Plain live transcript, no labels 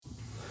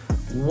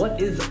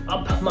What is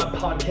up, my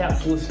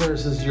podcast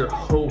listeners? This is your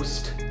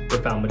host,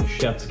 Rafal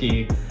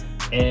Matuszewski,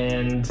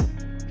 and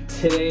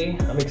today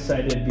I'm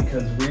excited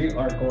because we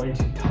are going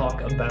to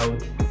talk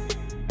about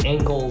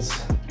ankles,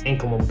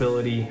 ankle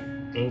mobility,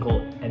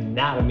 ankle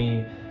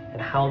anatomy, and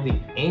how the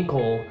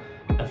ankle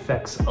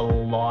affects a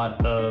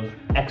lot of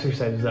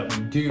exercises that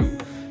we do,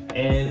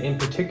 and in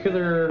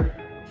particular,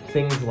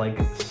 things like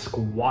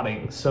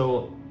squatting.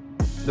 So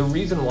the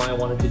reason why I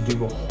wanted to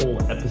do a whole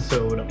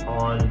episode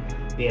on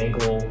the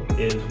ankle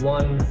is,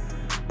 one,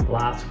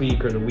 last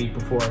week or the week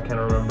before, I can't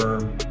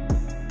remember,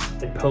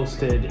 I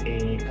posted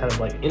a kind of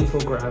like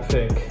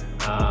infographic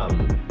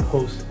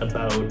post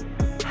about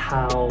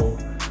how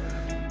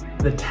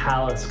the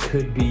talus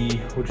could be,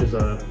 which is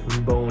a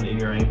bone in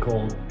your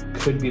ankle,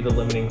 could be the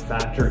limiting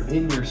factor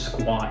in your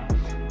squat.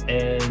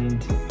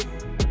 And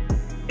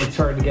it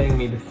started getting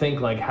me to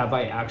think, like, have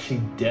I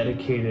actually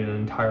dedicated an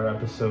entire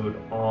episode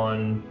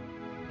on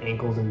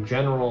ankles in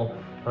general?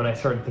 When I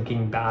started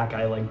thinking back,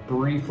 I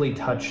briefly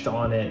touched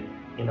on it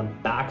in a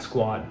back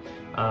squat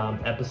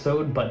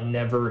episode, but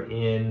never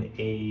in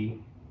a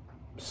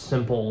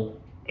simple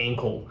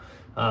ankle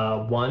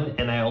one.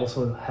 And I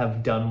also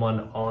have done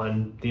one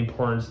on the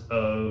importance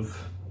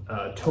of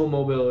toe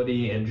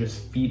mobility and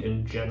just feet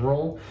in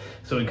general.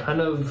 So it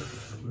kind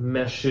of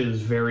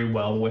meshes very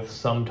well with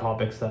some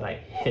topics that I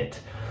hit.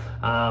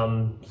 So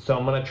I'm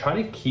gonna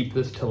try to keep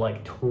this to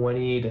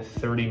 20 to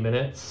 30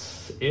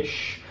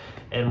 minutes-ish,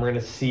 and we're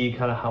gonna see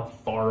kind of how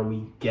far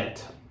we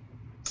get.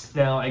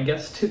 Now, I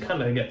guess to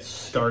kind of get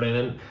started,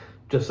 and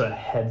just a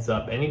heads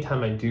up,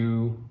 anytime I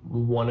do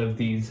one of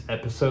these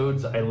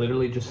episodes, I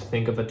literally just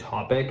think of a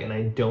topic and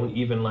I don't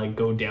even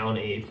go down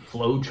a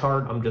flow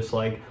chart. I'm just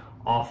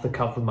off the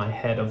cuff of my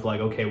head of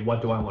okay,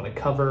 what do I want to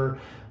cover?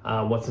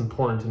 What's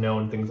important to know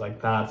and things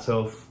like that.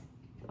 So if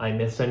I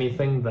miss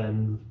anything,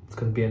 then it's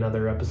going to be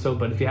another episode.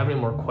 But if you have any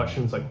more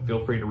questions,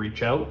 feel free to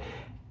reach out.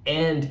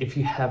 And if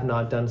you have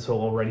not done so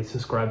already,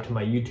 subscribe to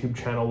my YouTube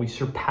channel. We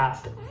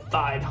surpassed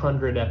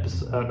 500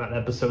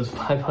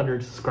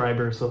 500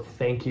 subscribers. So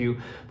thank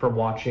you for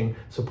watching,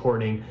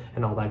 supporting,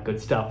 and all that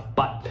good stuff.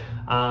 But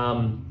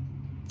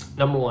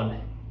number one,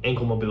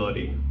 ankle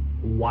mobility.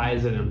 Why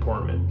is it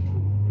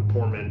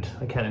important?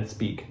 I can't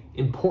speak.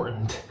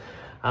 Important.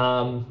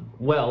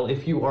 Well,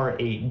 if you are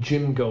a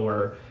gym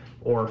goer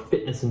or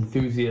fitness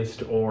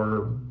enthusiast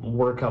or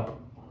workout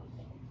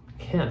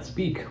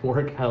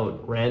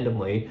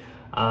randomly,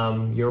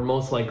 you're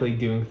most likely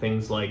doing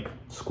things like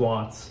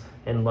squats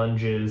and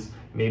lunges,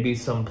 maybe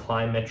some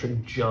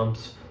plyometric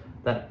jumps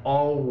that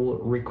all will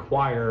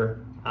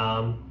require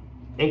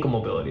ankle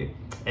mobility.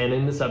 And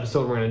in this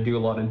episode, we're going to do a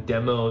lot of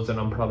demos, and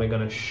I'm probably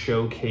going to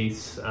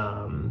showcase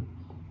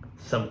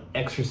some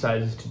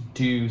exercises to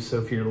do. So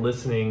if you're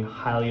listening,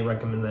 highly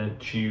recommend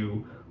that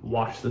you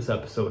watch this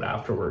episode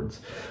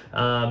afterwards.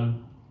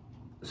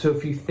 So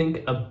if you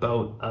think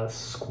about a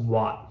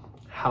squat,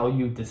 how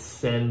you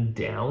descend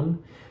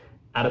down,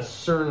 at a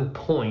certain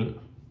point,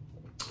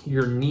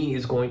 your knee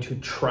is going to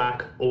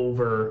track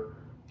over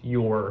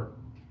your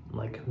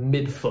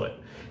midfoot,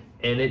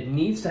 and it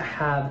needs to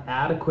have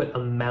adequate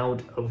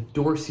amount of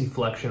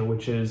dorsiflexion,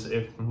 which is,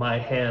 if my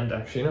hand,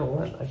 actually, you know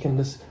what, I can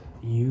just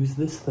use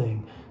this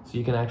thing so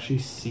you can actually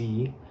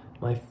see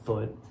my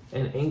foot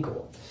and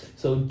ankle.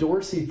 So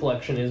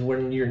dorsiflexion is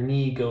when your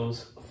knee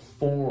goes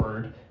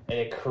forward and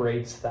it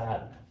creates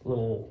that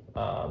little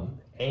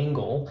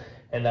angle,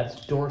 and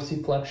that's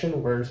dorsiflexion,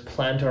 whereas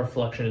plantar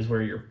flexion is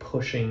where you're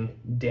pushing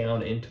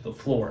down into the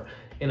floor.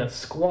 In a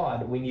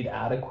squat, we need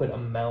adequate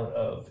amount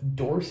of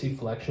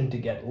dorsiflexion to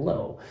get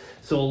low.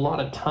 So a lot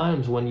of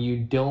times when you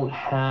don't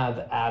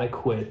have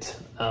adequate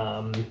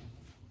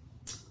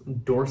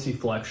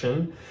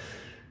dorsiflexion,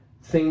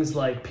 things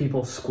like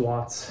people's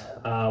squats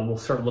will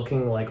start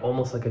looking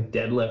almost like a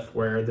deadlift,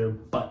 where their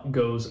butt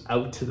goes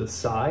out to the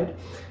side,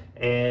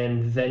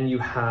 and then you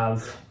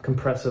have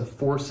compressive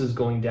forces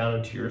going down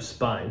into your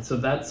spine. So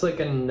that's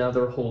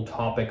another whole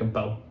topic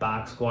about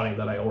back squatting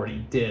that I already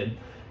did.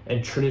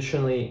 And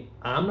traditionally,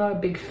 I'm not a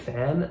big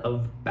fan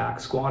of back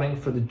squatting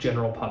for the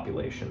general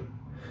population,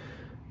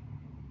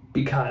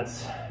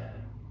 because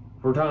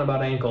we're talking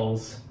about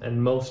ankles,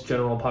 and most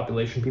general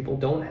population people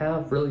don't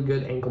have really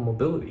good ankle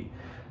mobility.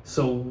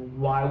 So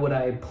why would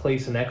I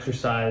place an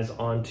exercise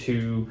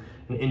onto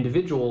an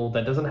individual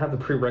that doesn't have the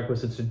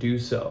prerequisites to do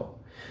so?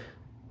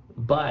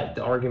 But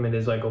the argument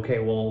is okay,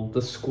 well,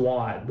 the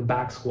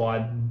back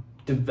squat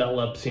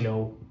develops,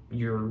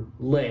 your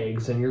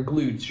legs and your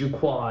glutes, your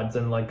quads,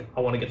 and I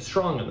want to get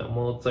strong in them.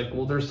 Well, it's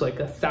there's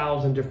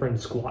 1,000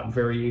 different squat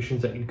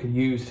variations that you could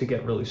use to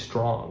get really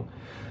strong,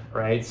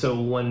 right?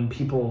 So when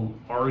people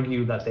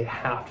argue that they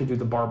have to do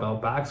the barbell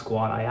back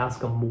squat, I ask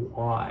them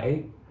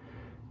why.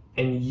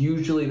 And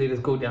usually they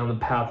just go down the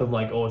path of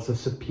oh, it's a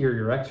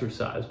superior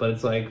exercise. But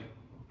it's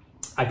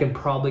I can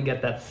probably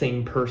get that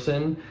same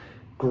person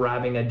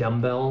grabbing a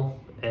dumbbell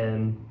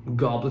and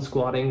goblet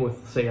squatting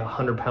with, say, a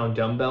 100-pound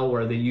dumbbell,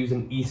 where they use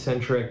an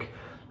eccentric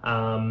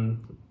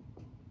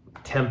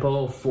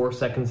tempo, 4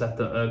 seconds at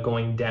the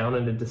going down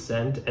in the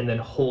descent, and then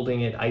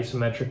holding it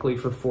isometrically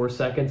for 4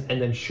 seconds,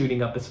 and then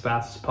shooting up as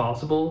fast as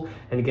possible,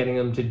 and getting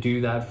them to do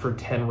that for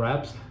 10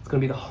 reps, it's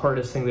going to be the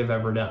hardest thing they've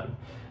ever done.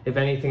 If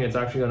anything, it's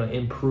actually going to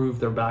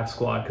improve their back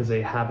squat because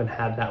they haven't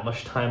had that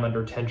much time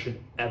under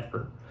tension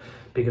ever.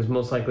 Because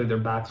most likely their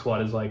back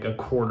squat is like a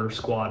quarter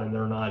squat and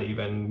they're not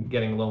even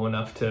getting low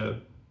enough to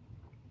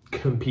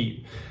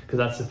compete. Because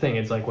that's the thing,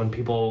 it's like when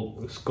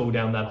people go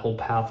down that whole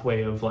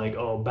pathway of like,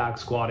 oh, back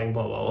squatting,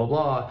 blah, blah, blah,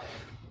 blah,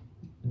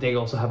 they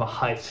also have a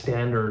high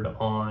standard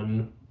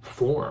on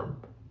form.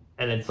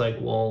 And it's like,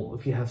 well,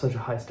 if you have such a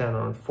high standard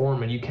on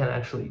form and you can't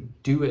actually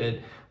do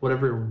it,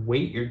 whatever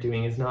weight you're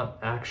doing is not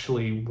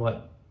actually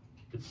what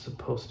it's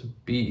supposed to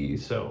be.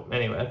 So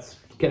anyway, that's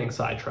getting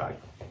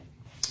sidetracked.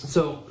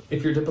 So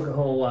if you're a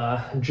typical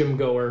gym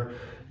goer,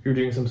 you're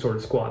doing some sort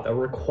of squat that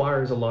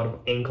requires a lot of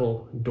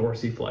ankle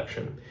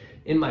dorsiflexion.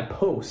 In my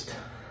post,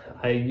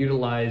 I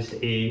utilized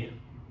a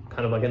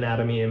kind of like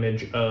anatomy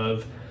image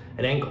of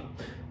an ankle.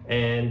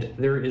 And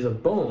there is a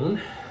bone,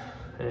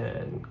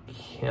 and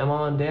come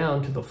on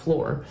down to the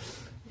floor,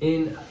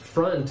 in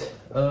front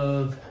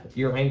of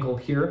your ankle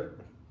here,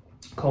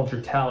 called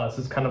your talus.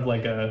 It's kind of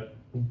like a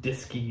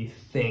disky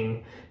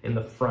thing in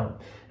the front.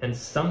 And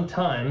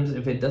sometimes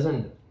if it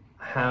doesn't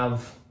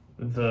have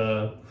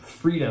the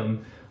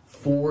freedom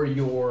for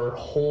your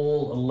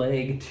whole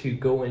leg to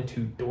go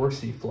into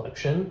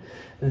dorsiflexion,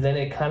 then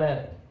it kind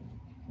of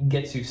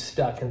gets you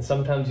stuck. And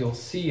sometimes you'll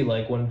see,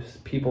 like, when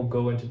people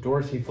go into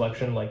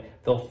dorsiflexion,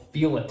 like they'll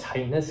feel a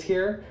tightness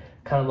here,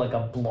 kind of like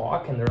a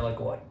block, and they're like,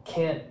 well, I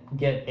can't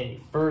get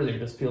any further, it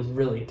just feels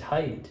really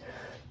tight.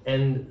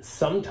 And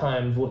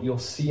sometimes what you'll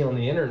see on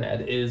the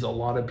internet is a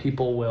lot of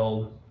people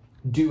will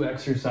do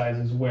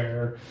exercises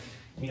where,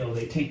 you know,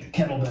 they take the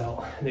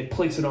kettlebell and they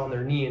place it on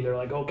their knee and they're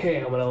like, okay,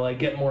 I'm gonna like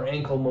get more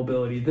ankle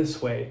mobility this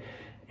way.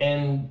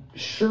 And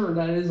sure,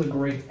 that is a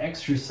great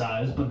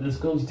exercise, but this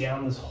goes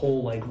down this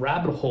whole like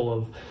rabbit hole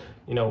of,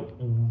 you know,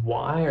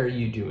 why are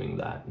you doing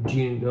that? Do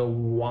you know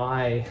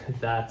why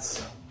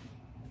that's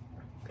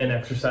an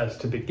exercise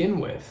to begin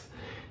with?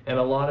 And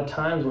a lot of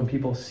times when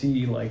people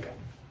see like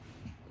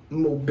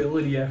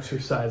mobility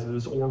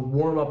exercises or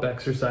warm-up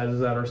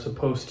exercises that are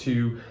supposed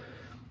to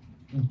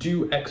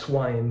do X,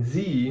 Y, and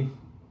Z,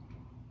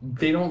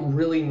 they don't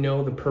really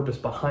know the purpose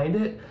behind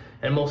it,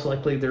 and most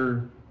likely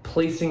they're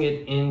placing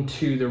it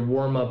into their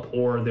warm-up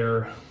or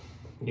their,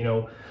 you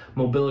know,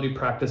 mobility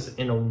practice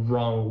in a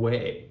wrong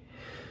way.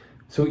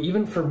 So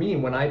even for me,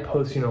 when I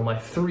post, you know, my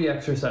 3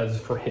 exercises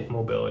for hip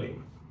mobility,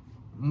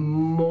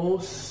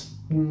 most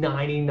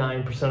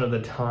 99% of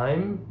the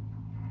time,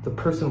 the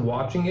person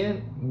watching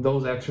it,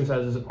 those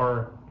exercises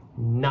are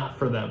not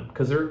for them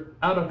because they're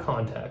out of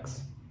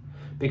context.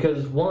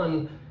 Because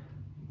one,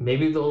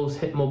 maybe those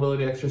hip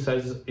mobility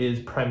exercises is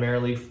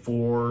primarily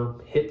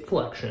for hip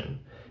flexion,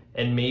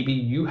 and maybe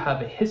you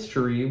have a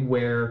history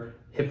where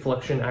hip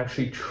flexion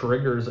actually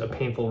triggers a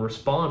painful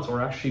response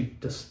or actually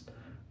just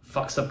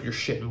fucks up your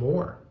shit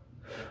more,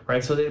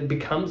 right? So it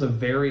becomes a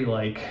very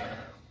like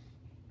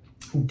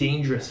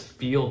dangerous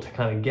field to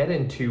kind of get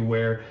into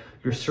where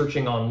you're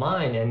searching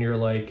online and you're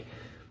like,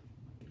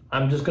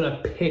 I'm just gonna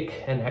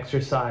pick an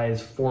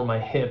exercise for my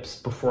hips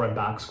before I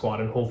back squat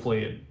and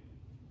hopefully it,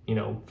 you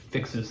know,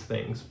 fixes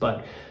things.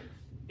 But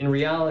in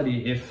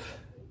reality, if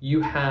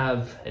you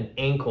have an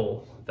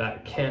ankle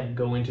that can't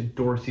go into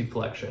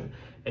dorsiflexion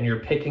and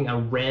you're picking a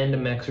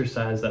random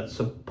exercise that's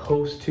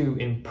supposed to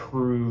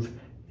improve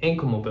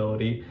ankle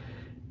mobility,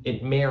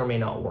 it may or may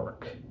not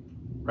work,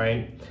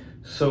 right?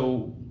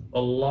 So a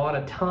lot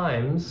of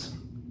times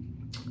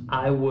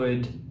I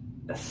would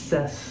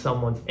assess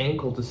someone's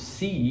ankle to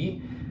see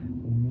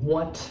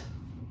what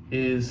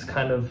is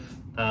kind of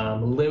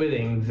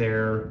limiting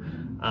their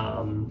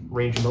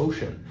range of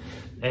motion.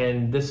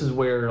 And this is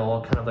where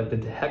all kind of like the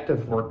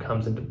detective work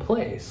comes into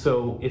play.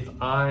 So if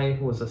I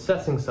was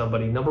assessing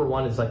somebody, number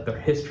one is like their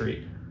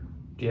history.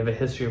 Do you have a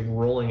history of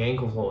rolling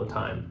ankles all the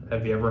time?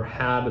 Have you ever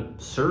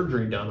had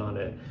surgery done on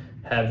it?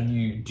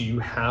 Do you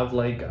have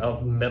like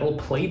a metal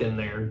plate in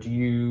there?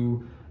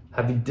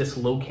 Have you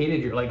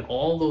dislocated your, like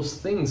all those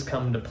things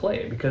come into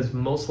play, because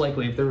most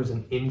likely if there was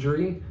an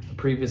injury, a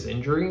previous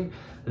injury,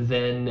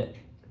 then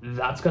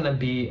that's gonna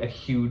be a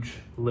huge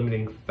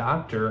limiting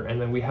factor,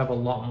 and then we have a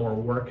lot more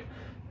work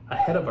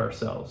ahead of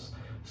ourselves.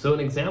 So an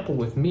example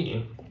with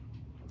me,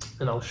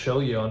 and I'll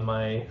show you on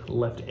my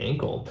left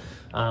ankle,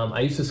 I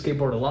used to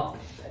skateboard a lot,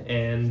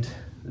 and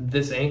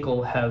this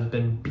ankle has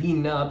been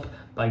beaten up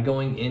by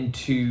going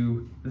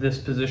into this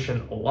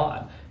position a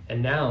lot.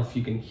 And now if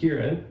you can hear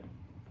it,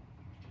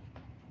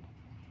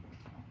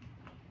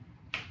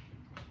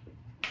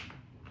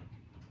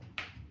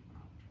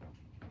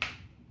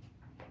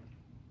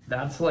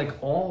 that's like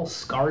all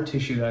scar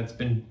tissue that's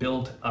been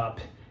built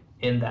up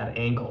in that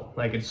ankle.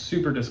 Like, it's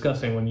super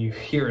disgusting when you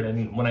hear it.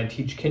 And when I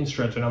teach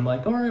Kinstretch and I'm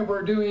like, all right,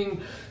 we're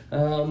doing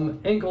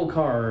ankle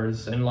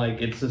cars, and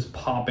like it's just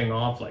popping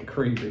off like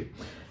crazy.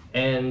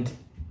 And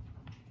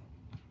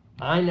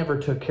I never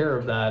took care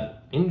of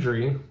that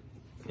injury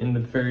in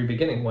the very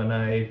beginning when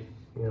I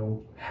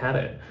had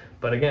it.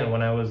 But again,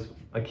 when I was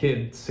a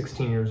kid,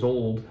 16 years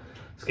old,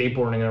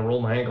 skateboarding, and I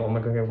rolled my ankle, I'm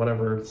like, okay,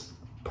 whatever, it's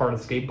part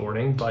of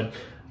skateboarding. But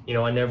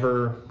I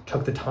never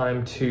took the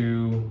time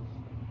to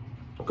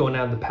go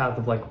down the path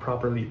of like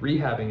properly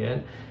rehabbing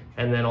it.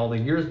 And then all the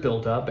years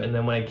built up, and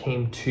then when I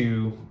came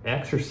to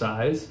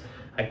exercise,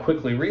 I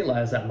quickly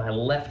realized that my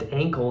left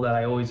ankle that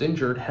I always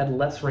injured had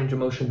less range of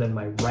motion than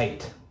my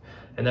right.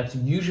 And that's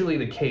usually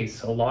the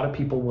case. A lot of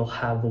people will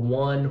have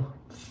one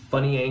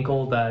funny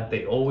ankle that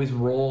they always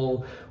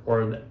roll,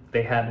 or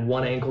they had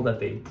one ankle that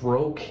they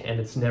broke and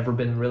it's never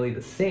been really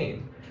the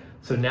same.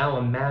 So now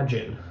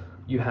imagine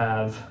you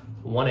have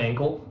one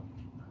ankle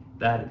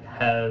that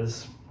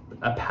has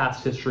a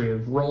past history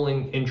of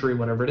rolling, injury,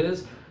 whatever it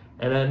is,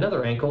 and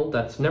another ankle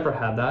that's never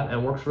had that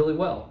and works really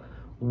well.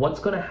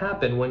 What's going to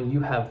happen when you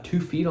have 2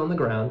 feet on the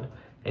ground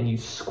and you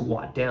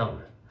squat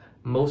down?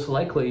 Most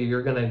likely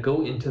you're going to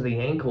go into the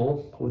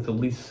ankle with the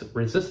least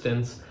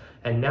resistance,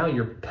 and now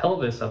your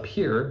pelvis up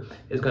here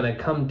is going to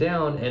come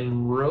down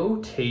and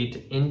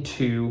rotate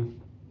into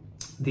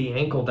the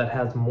ankle that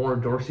has more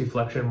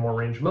dorsiflexion, more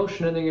range of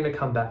motion, and then you're going to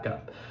come back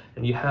up.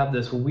 And you have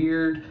this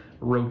weird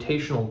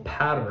rotational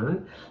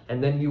pattern,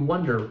 and then you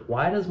wonder,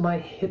 why does my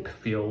hip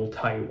feel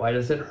tight? Why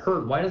does it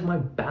hurt? Why does my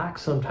back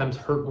sometimes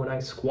hurt when I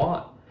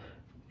squat?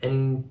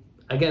 And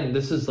again,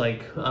 this is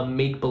like a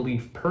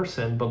make-believe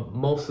person, but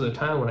most of the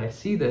time when I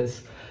see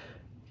this,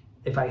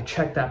 if I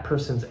check that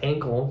person's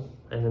ankle,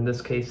 and in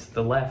this case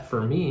the left for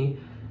me,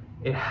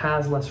 it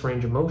has less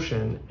range of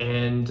motion.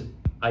 And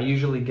I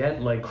usually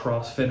get like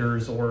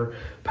CrossFitters or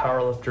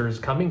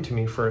powerlifters coming to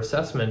me for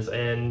assessments,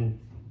 and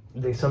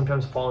they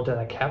sometimes fall into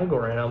that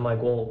category. And I'm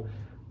like, well,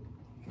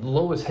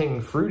 lowest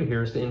hanging fruit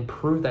here is to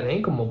improve that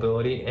ankle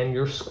mobility, and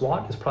your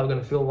squat is probably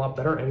going to feel a lot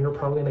better, and you're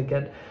probably going to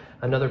get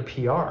another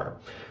PR.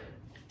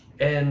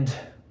 And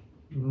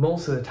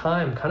most of the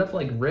time, kind of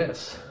like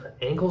wrists,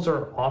 ankles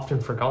are often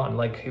forgotten.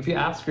 Like if you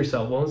ask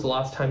yourself, when was the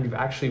last time you've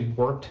actually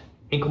worked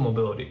ankle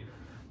mobility?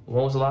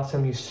 When was the last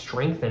time you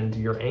strengthened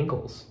your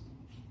ankles?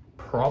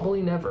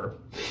 Probably never,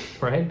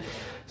 right?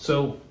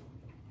 So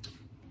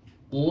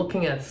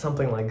looking at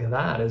something like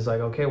that is like,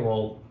 okay,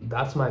 well,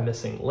 that's my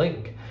missing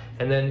link.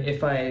 And then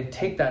if I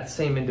take that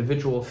same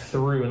individual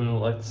through, and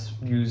let's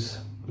use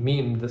me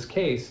in this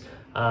case,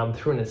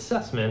 through an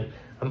assessment,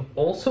 I'm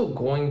also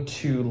going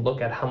to look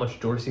at how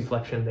much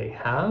dorsiflexion they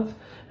have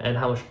and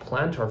how much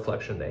plantar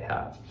flexion they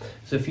have.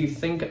 So if you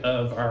think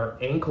of our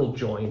ankle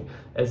joint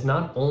as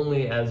not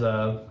only as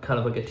a kind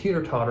of like a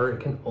teeter-totter,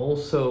 it can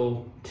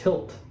also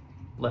tilt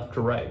left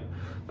to right.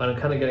 But I'm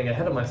kind of getting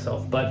ahead of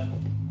myself. But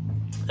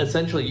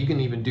essentially, you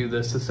can even do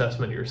this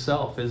assessment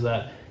yourself, is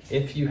that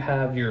if you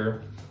have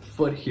your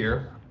foot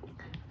here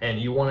and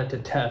you wanted to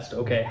test,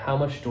 okay, how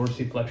much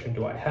dorsiflexion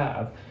do I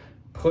have?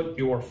 Put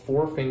your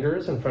 4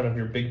 fingers in front of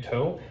your big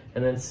toe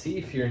and then see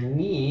if your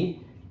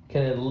knee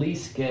can at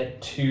least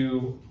get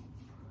to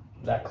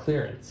that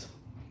clearance,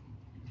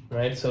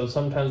 right? So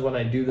sometimes when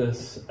I do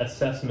this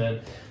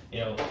assessment,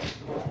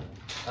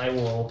 I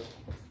will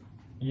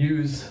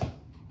use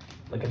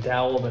like a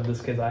dowel, but in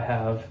this case I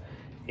have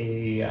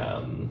a,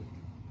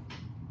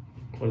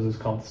 what is this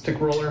called? Stick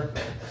roller.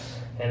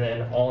 And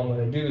then all I'm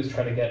going to do is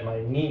try to get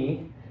my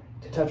knee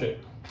to touch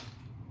it.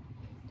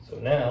 So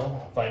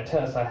now, if I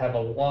test, I have a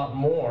lot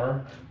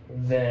more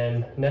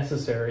than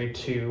necessary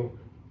to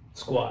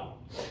squat.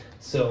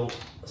 So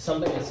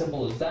something as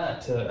simple as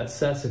that to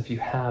assess if you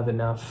have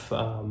enough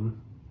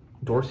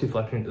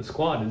dorsiflexion to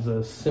squat is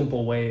a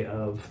simple way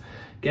of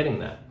getting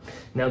that.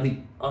 Now, the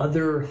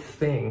other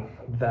thing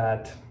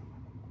that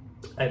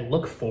I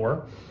look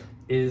for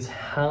is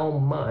how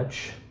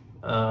much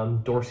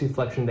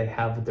dorsiflexion they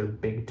have with their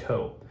big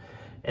toe.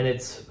 And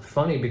it's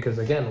funny because,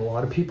 again, a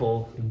lot of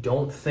people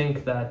don't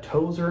think that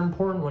toes are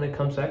important when it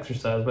comes to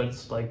exercise, but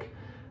it's like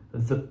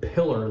the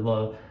pillar,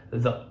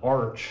 the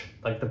arch,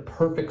 like the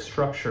perfect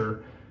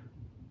structure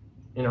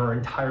in our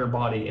entire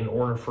body in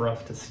order for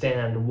us to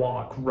stand,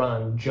 walk,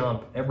 run,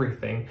 jump,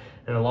 everything.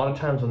 And a lot of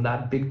times when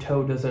that big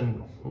toe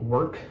doesn't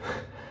work,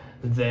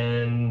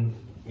 then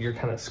you're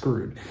kind of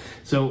screwed.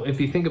 So if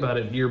you think about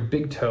it, your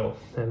big toe,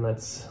 and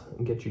let's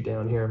get you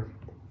down here,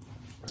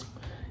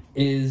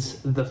 is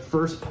the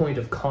first point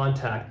of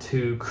contact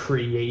to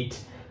create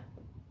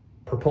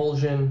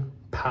propulsion,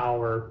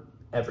 power,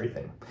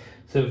 everything.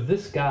 So if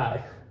this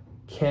guy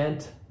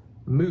can't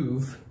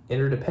move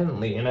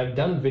interdependently, and I've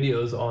done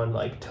videos on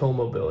like toe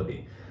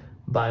mobility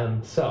by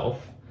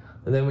himself,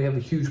 then we have a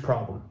huge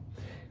problem.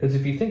 Because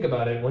if you think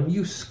about it, when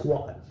you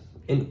squat,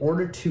 in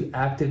order to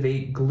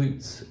activate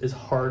glutes as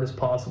hard as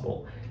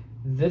possible,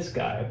 this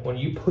guy, when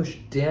you push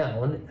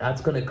down,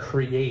 that's going to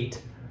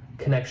create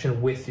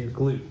connection with your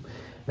glute.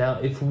 Now,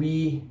 if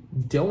we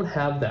don't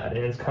have that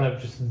and it's kind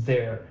of just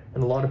there,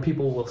 and a lot of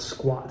people will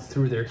squat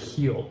through their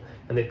heel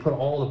and they put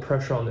all the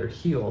pressure on their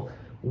heel,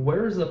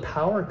 where's the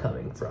power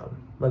coming from?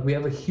 Like, we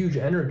have a huge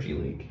energy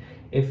leak.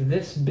 If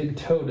this big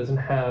toe doesn't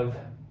have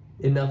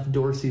enough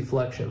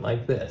dorsiflexion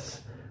like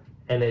this,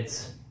 and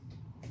it's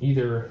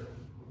either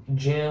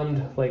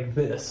jammed like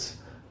this,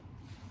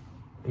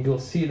 You'll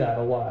see that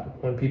a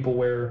lot when people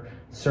wear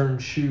certain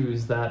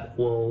shoes that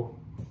will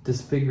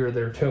disfigure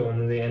their toe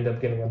and then they end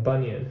up getting a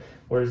bunion.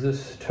 Whereas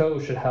this toe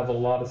should have a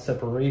lot of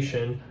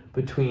separation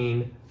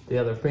between the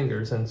other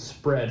fingers and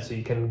spread so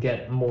you can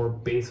get more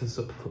base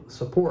of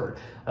support.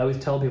 I always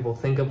tell people,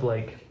 think of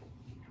like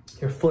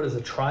your foot as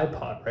a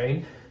tripod,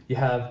 right? You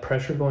have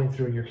pressure going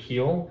through your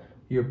heel,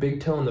 your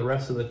big toe, and the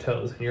rest of the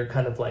toes, and you're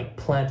kind of like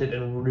planted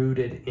and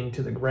rooted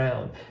into the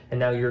ground. And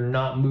now you're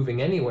not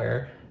moving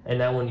anywhere. And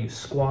now when you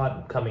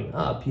squat coming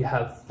up, you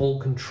have full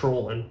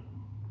control and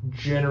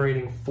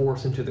generating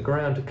force into the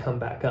ground to come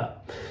back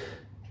up.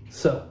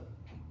 So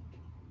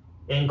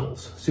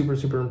ankles, super,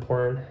 super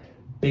important.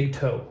 Big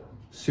toe,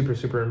 super,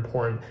 super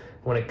important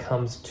when it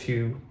comes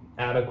to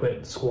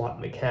adequate squat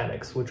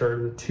mechanics, which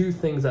are the two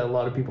things that a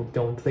lot of people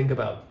don't think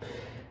about.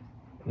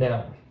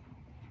 Now,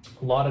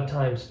 a lot of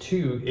times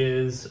too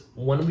is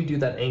when we do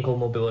that ankle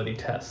mobility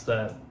test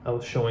that I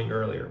was showing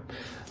earlier,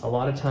 a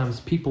lot of times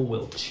people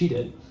will cheat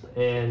it,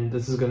 and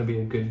this is going to be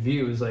a good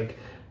view, is like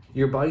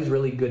your body's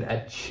really good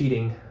at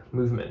cheating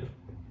movement.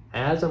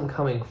 As I'm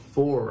coming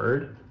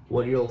forward,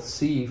 what you'll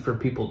see for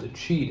people to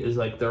cheat is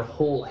like their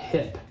whole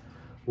hip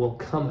will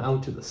come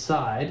out to the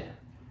side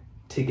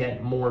to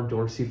get more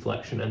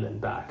dorsiflexion and then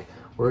back,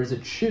 whereas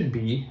it should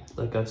be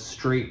like a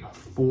straight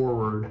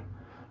forward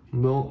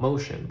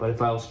motion. But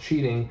if I was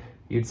cheating,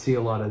 you'd see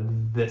a lot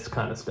of this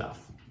kind of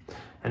stuff.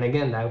 And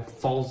again, that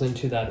falls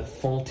into that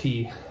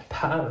faulty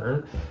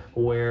pattern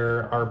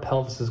where our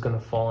pelvis is going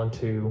to fall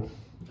into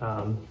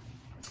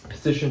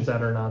positions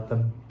that are not the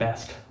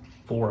best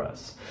for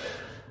us.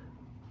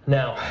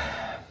 Now,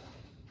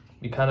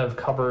 we kind of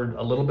covered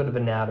a little bit of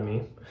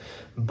anatomy,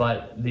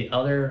 but the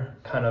other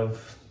kind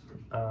of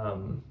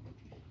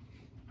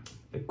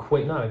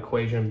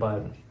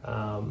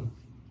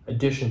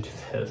addition to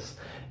this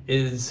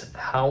is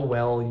how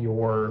well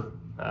your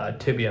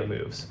tibia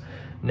moves.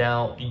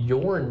 Now,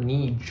 your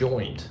knee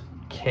joint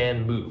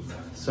can move.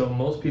 So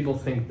most people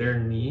think their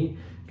knee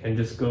can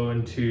just go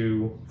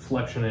into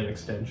flexion and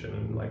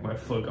extension, like my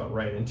foot got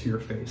right into your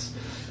face.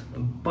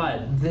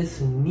 But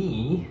this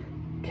knee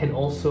can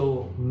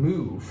also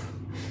move.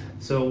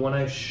 So when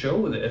I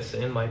show this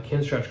in my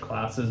Kinstretch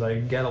classes, I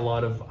get a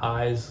lot of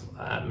eyes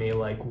at me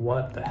like,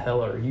 what the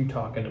hell are you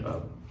talking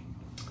about?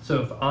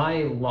 So if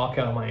I lock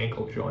out my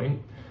ankle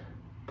joint,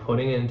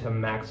 putting it into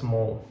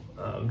maximal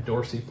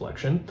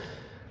dorsiflexion,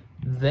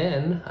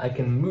 then I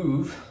can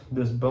move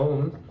this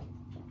bone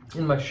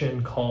in my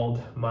shin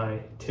called my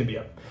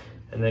tibia.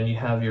 And then you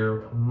have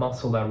your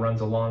muscle that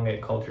runs along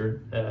it called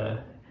your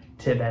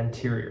tib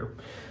anterior.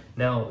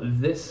 Now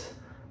this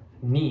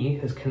knee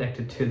is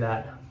connected to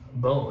that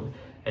bone,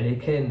 and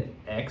it can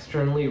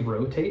externally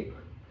rotate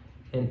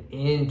and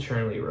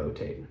internally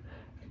rotate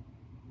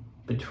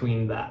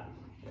between that.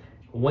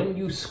 When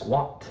you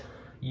squat,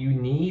 you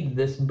need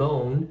this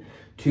bone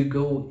to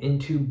go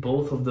into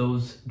both of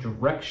those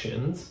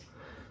directions.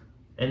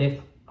 And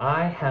if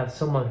I have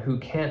someone who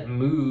can't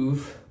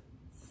move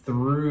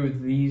through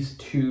these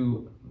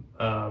two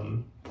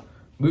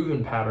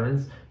movement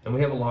patterns, then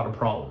we have a lot of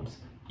problems.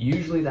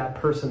 Usually that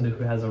person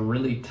who has a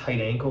really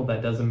tight ankle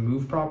that doesn't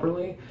move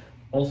properly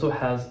also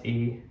has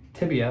a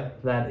tibia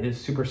that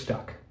is super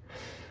stuck.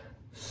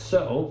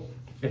 So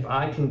if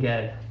I can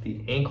get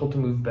the ankle to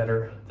move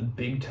better, the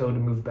big toe to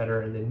move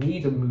better, and the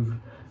knee to move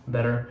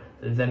better,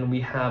 then we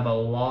have a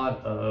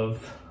lot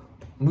of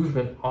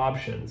movement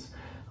options.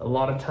 A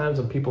lot of times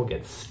when people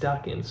get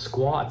stuck in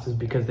squats is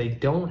because they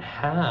don't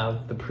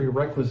have the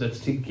prerequisites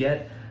to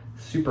get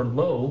super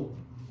low,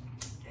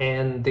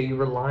 and they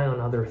rely on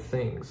other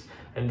things.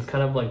 And it's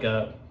kind of like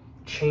a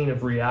chain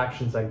of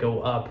reactions that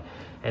go up,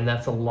 and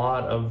that's a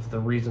lot of the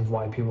reasons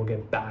why people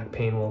get back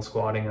pain while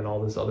squatting and all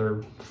this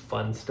other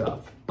fun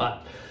stuff.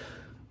 But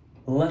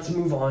let's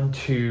move on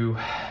to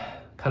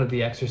kind of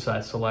the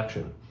exercise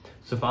selection.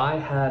 So if I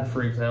had,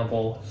 for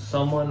example,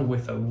 someone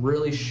with a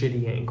really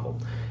shitty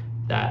ankle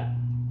that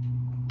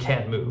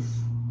can't move,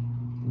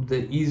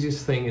 the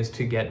easiest thing is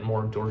to get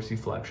more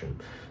dorsiflexion.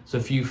 So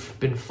if you've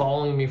been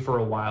following me for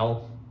a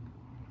while,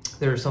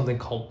 there's something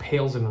called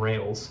Pails and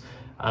Rails,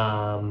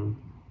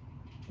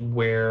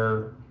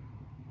 where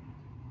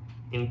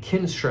in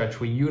Kinstretch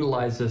we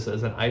utilize this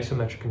as an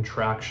isometric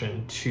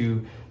contraction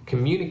to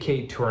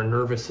communicate to our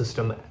nervous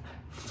system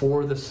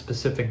for the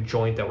specific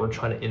joint that we're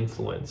trying to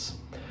influence.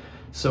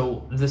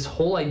 So this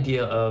whole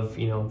idea of,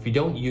 if you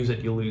don't use it,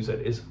 you lose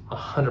it is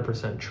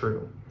 100%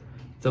 true.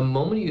 The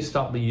moment you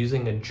stop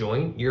using a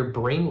joint, your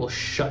brain will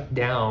shut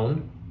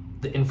down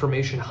the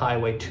information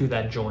highway to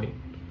that joint.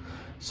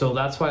 So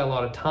that's why a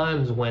lot of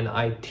times when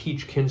I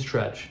teach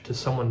Kinstretch to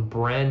someone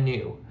brand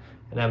new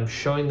and I'm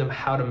showing them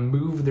how to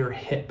move their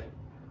hip,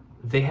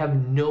 they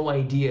have no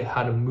idea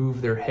how to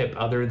move their hip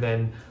other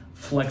than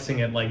flexing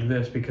it like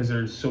this because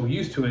they're so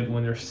used to it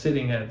when they're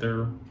sitting at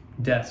their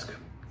desk,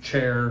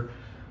 chair,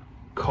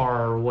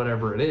 car, or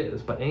whatever it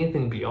is. But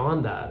anything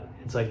beyond that,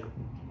 it's like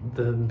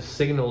the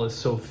signal is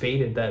so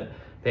faded that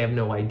they have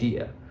no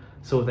idea.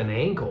 So with an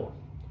ankle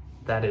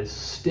that is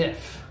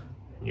stiff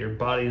and your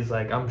body's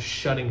like, I'm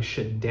shutting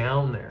shit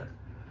down there,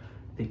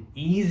 the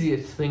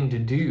easiest thing to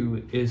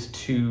do is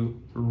to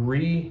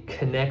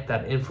reconnect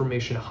that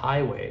information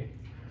highway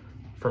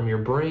from your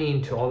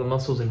brain to all the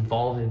muscles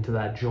involved into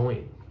that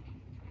joint.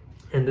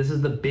 And this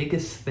is the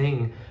biggest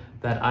thing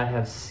that I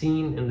have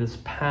seen in this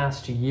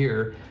past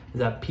year, is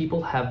that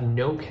people have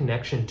no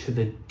connection to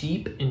the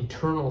deep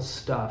internal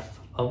stuff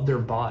of their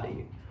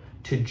body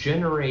to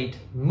generate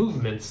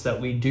movements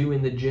that we do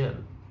in the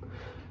gym.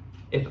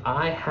 If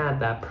I had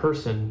that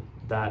person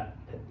that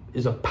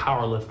is a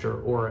power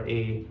lifter or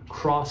a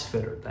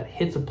CrossFitter that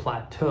hits a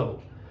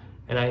plateau,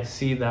 and I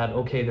see that,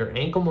 okay, their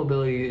ankle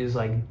mobility is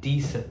like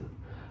decent,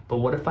 but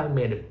what if I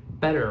made it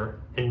better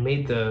and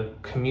made the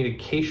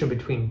communication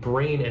between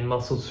brain and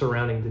muscles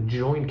surrounding the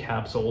joint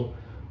capsule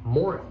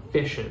more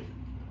efficient?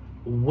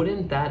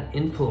 Wouldn't that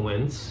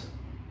influence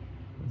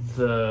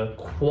the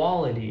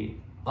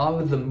quality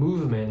of the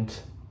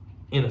movement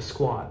in a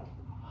squat?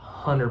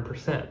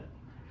 100%.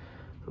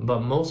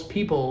 But most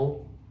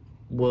people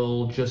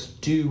will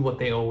just do what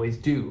they always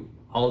do.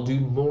 I'll do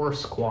more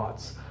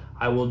squats.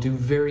 I will do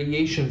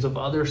variations of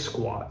other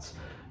squats,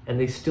 and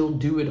they still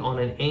do it on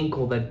an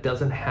ankle that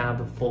doesn't have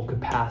the full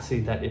capacity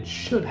that it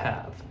should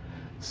have.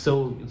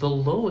 So the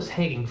lowest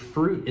hanging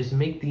fruit is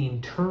make the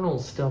internal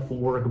stuff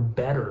work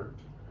better.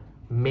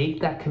 Make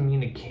that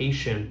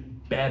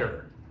communication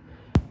better.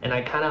 And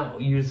I kind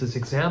of use this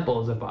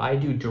example as if I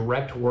do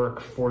direct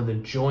work for the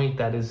joint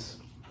that is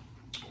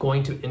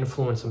going to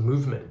influence a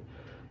movement.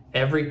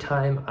 Every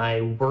time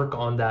I work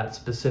on that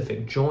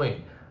specific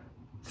joint,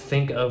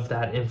 think of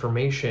that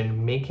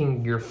information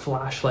making your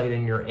flashlight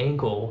in your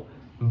ankle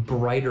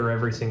brighter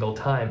every single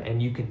time,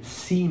 and you can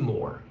see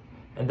more.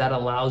 And that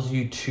allows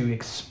you to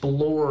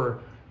explore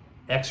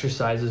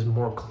exercises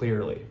more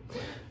clearly.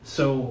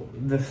 So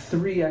the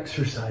 3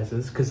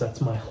 exercises, because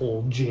that's my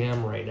whole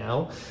jam right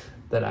now,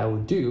 that I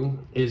would do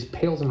is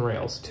pails and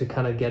rails to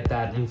kind of get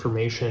that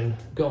information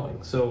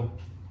going. So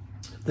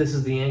this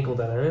is the ankle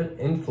that I'm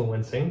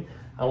influencing.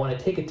 I want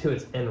to take it to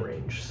its end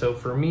range. So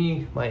for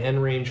me, my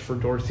end range for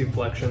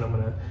dorsiflexion, I'm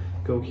going to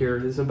go here,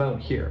 it is about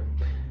here.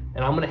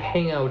 And I'm going to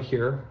hang out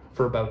here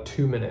for about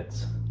 2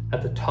 minutes.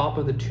 At the top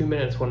of the 2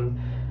 minutes, when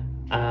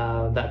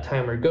that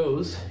timer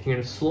goes, you're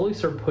going to slowly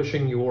start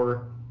pushing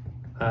your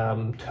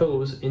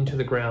toes into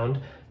the ground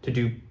to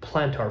do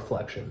plantar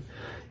flexion.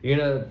 You're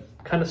going to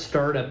kind of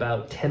start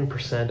about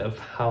 10% of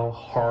how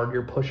hard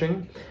you're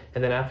pushing,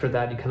 and then after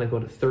that you kind of go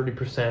to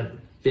 30%,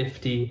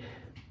 50,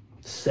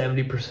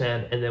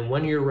 70%, and then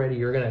when you're ready,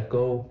 you're gonna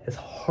go as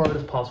hard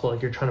as possible,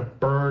 like you're trying to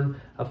burn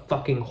a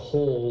fucking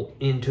hole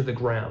into the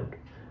ground.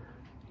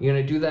 You're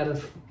gonna do that a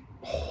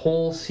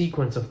whole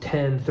sequence of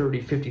 10,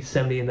 30, 50,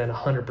 70, and then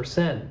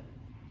 100%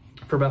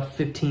 for about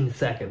 15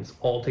 seconds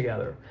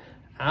altogether.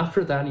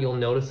 After that, you'll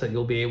notice that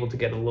you'll be able to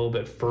get a little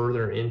bit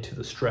further into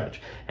the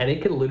stretch, and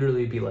it could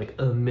literally be like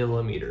a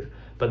millimeter.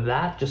 But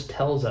that just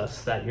tells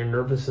us that your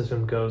nervous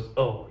system goes,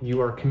 oh, you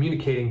are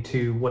communicating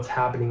to what's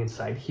happening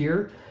inside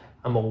here.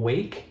 I'm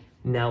awake,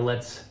 now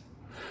let's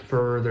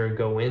further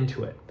go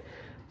into it.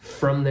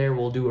 From there,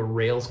 we'll do a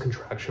rails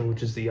contraction,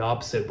 which is the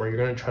opposite, where you're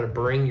gonna try to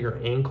bring your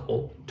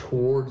ankle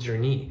towards your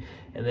knee.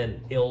 And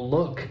then it'll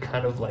look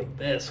kind of like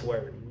this,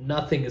 where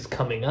nothing is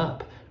coming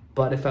up.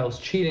 But if I was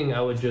cheating,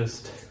 I would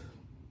just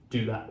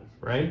do that,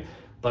 right?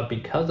 But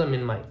because I'm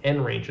in my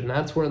end range, and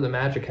that's where the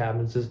magic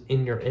happens, is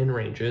in your end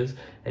ranges,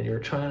 and you're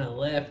trying to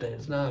lift and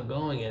it's not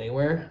going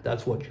anywhere,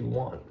 that's what you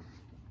want.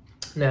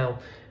 Now,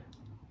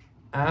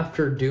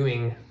 after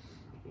doing,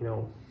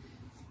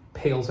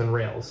 pails and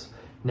rails,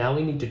 now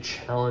we need to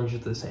challenge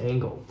this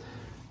angle.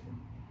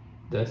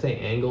 Did I say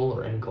angle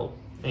or ankle?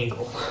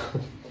 Ankle.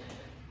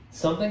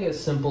 Something as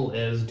simple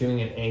as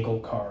doing an ankle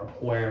car,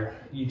 where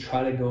you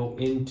try to go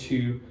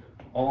into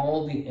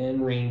all the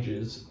end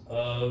ranges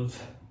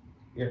of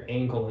your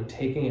ankle and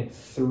taking it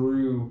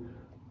through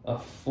a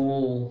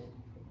full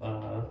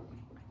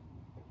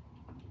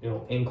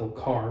ankle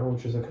car,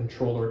 which is a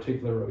controlled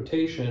articular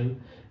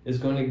rotation, is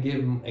going to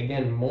give,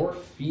 again, more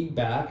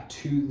feedback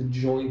to the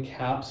joint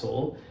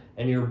capsule,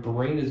 and your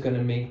brain is going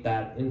to make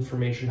that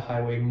information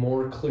highway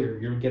more clear.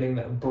 You're getting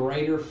that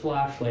brighter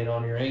flashlight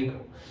on your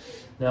ankle.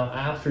 Now,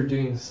 after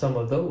doing some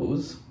of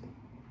those,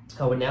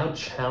 I would now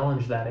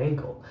challenge that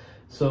ankle.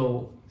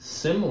 So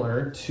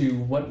similar to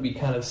what we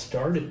kind of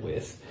started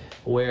with,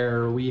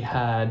 where we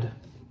had,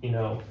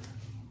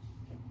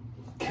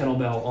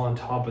 kettlebell on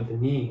top of the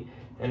knee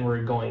and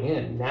we're going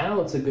in. Now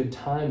it's a good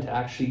time to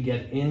actually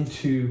get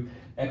into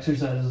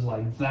exercises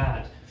like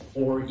that,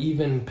 or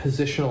even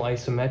positional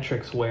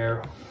isometrics,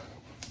 where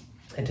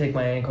I take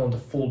my ankle into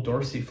full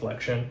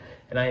dorsiflexion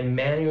and I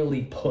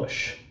manually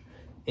push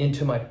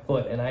into my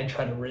foot and I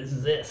try to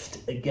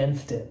resist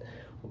against it,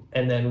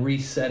 and then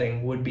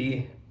resetting would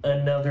be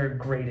another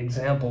great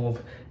example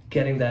of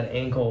getting that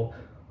ankle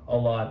a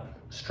lot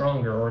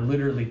stronger, or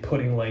literally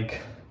putting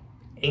like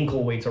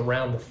ankle weights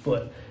around the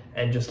foot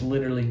and just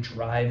literally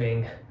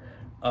driving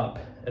up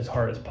as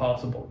hard as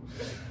possible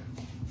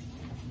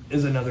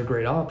is another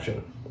great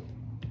option.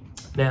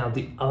 Now,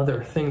 the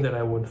other thing that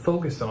I would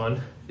focus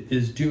on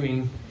is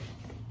doing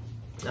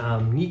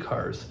knee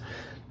cars.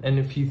 And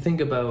if you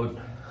think about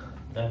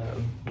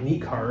knee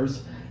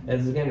cars,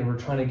 as again, we're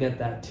trying to get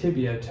that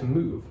tibia to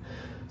move.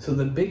 So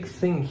the big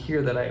thing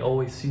here that I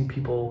always see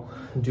people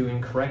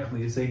doing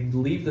correctly is they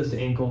leave this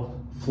ankle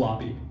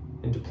floppy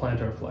into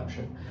plantar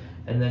flexion,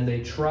 and then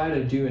they try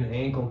to do an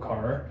ankle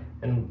car,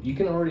 and you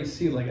can already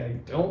see, like, I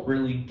don't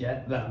really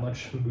get that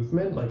much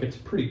movement. Like, it's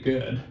pretty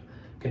good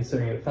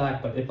considering the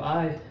fact, but if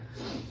I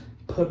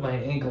put my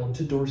ankle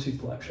into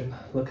dorsiflexion,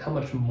 look how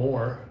much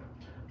more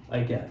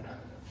I get.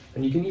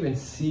 And you can even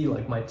see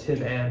like my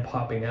tib and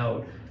popping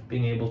out,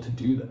 being able to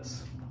do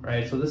this,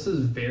 right? So this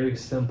is very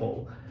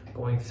simple,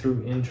 going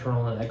through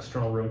internal and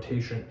external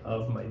rotation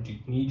of my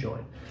knee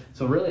joint.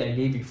 So really I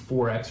gave you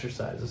 4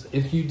 exercises.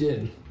 If you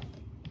did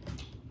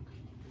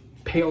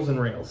pails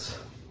and rails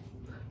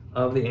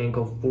of the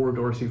ankle for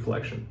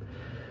dorsiflexion,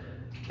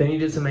 then you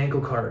did some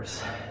ankle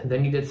cars,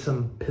 then you did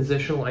some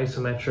positional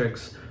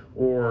isometrics,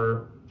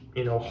 or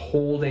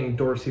holding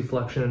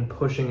dorsiflexion and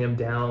pushing him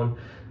down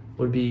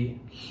would be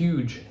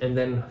huge, and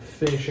then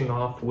finishing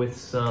off with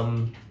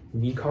some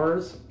knee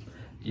cars,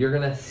 you're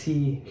gonna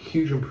see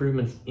huge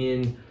improvements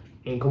in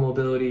ankle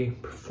mobility,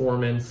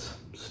 performance,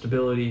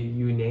 stability,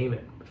 you name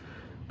it.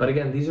 But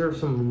again, these are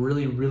some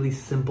really, really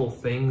simple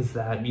things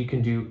that you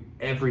can do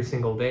every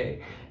single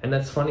day. And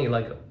that's funny,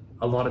 like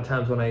a lot of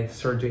times when I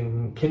start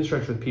doing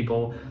Kinstretch with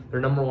people,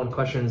 their number one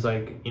question is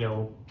like,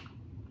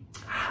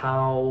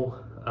 how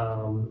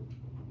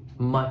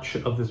much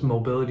of this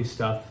mobility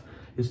stuff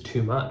is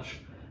too much.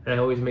 And I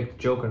always make the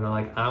joke, and I'm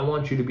like, I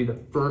want you to be the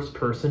first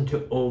person to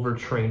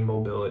overtrain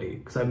mobility,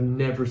 because I've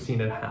never seen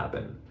it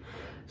happen.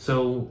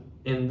 So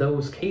in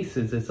those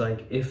cases, it's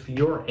like, if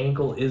your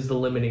ankle is the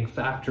limiting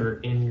factor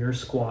in your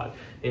squat,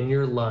 in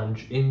your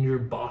lunge, in your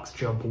box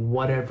jump,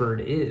 whatever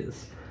it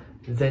is,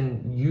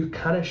 then you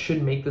kind of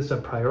should make this a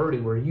priority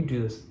where you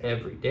do this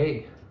every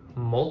day,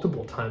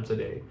 multiple times a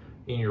day,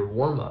 in your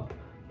warm-up,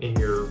 in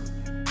your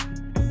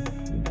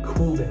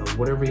cool down,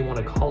 whatever you want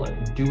to call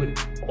it. Do it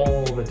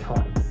all the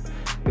time.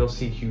 You'll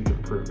see huge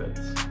improvements.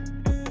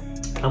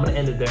 I'm gonna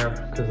end it there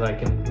because I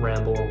can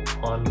ramble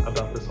on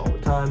about this all the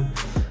time.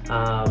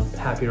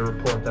 Happy to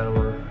report that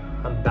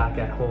I'm back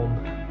at home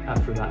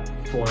after that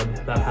flood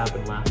that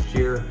happened last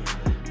year.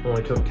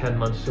 Only took 10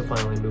 months to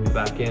finally move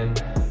back in,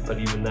 but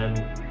even then,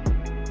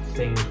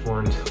 things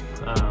weren't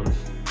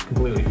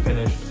completely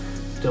finished.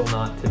 Still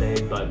not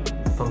today, but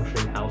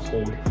functioning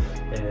household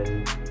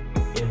and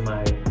in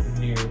my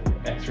new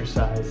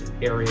exercise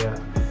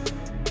area.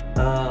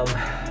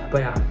 But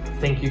yeah,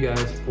 thank you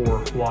guys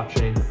for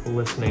watching,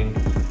 listening,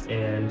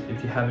 and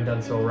if you haven't done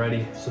so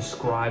already,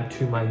 subscribe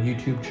to my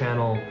YouTube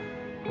channel.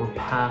 We're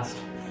past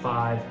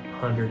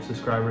 500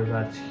 subscribers.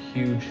 That's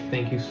huge.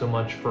 Thank you so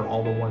much for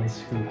all the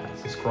ones who have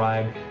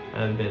subscribed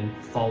and have been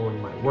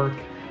following my work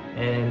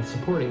and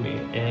supporting me.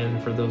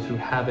 And for those who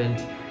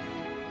haven't,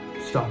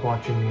 stop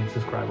watching me and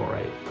subscribe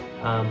already.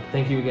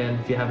 Thank you again.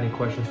 If you have any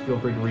questions, feel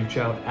free to reach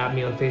out. Add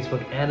me on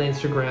Facebook and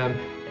Instagram,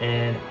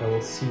 and I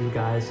will see you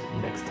guys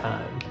next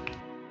time.